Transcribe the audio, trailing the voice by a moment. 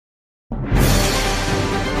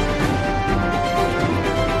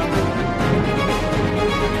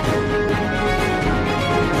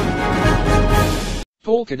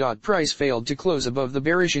Polkadot price failed to close above the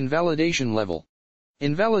bearish invalidation level.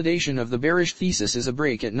 Invalidation of the bearish thesis is a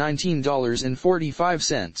break at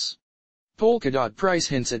 $19.45. Polkadot price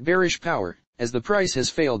hints at bearish power, as the price has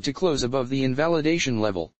failed to close above the invalidation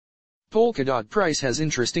level. Polkadot price has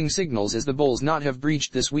interesting signals as the bulls not have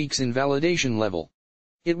breached this week's invalidation level.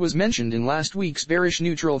 It was mentioned in last week's bearish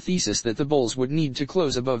neutral thesis that the bulls would need to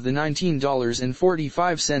close above the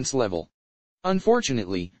 $19.45 level.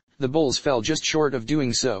 Unfortunately, the bulls fell just short of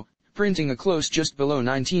doing so, printing a close just below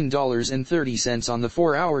 $19.30 on the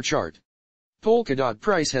 4-hour chart. Polkadot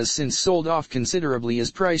price has since sold off considerably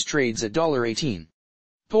as price trades at $18.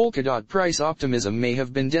 Polkadot price optimism may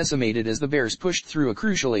have been decimated as the bears pushed through a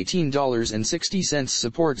crucial $18.60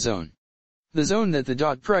 support zone. The zone that the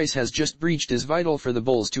dot price has just breached is vital for the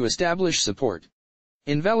bulls to establish support.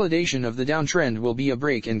 Invalidation of the downtrend will be a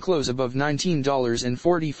break and close above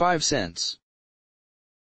 $19.45.